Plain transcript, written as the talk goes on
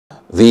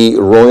The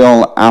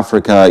RAYLF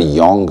Africa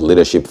Young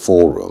Leadership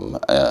Forum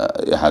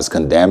has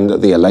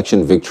condemned the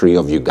election victory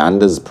of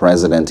Uganda's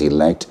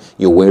president-elect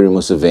Yoweri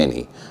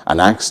Museveni and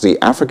asked the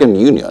African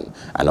Union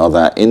and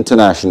other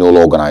international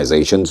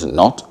organizations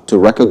not to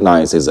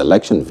recognize his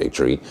election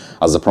victory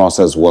as the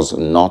process was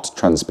not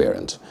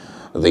transparent.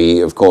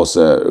 The,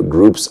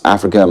 group's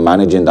Africa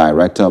Managing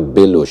Director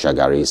Bello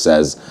Shagari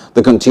says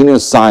the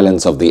continuous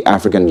silence of the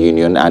African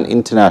Union and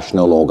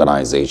international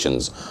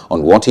organizations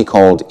on what he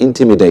called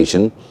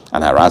intimidation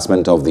and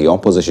harassment of the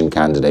opposition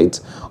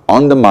candidates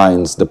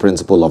undermines the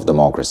principle of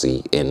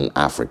democracy in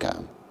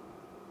Africa.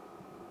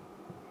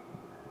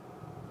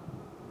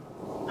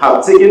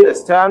 Have taken a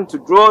stand to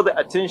draw the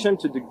attention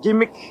to the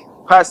gimmick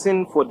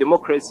passing for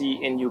democracy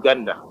in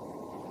Uganda,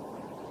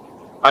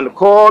 and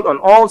called on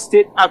all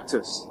state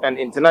actors and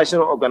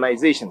international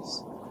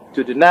organizations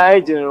to deny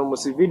General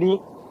Museveni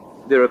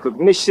the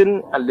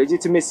recognition and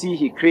legitimacy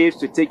he craves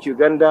to take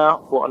Uganda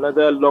for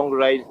another long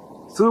ride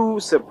through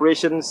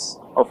separations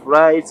of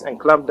rights and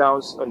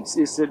clampdowns on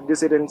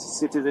dissident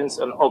citizens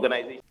and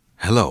organizations.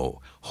 Hello,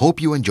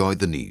 hope you enjoyed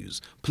the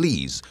news.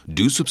 Please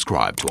do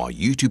subscribe to our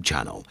YouTube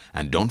channel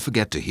and don't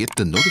forget to hit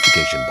the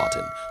notification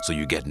button so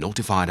you get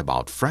notified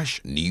about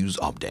fresh news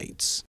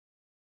updates.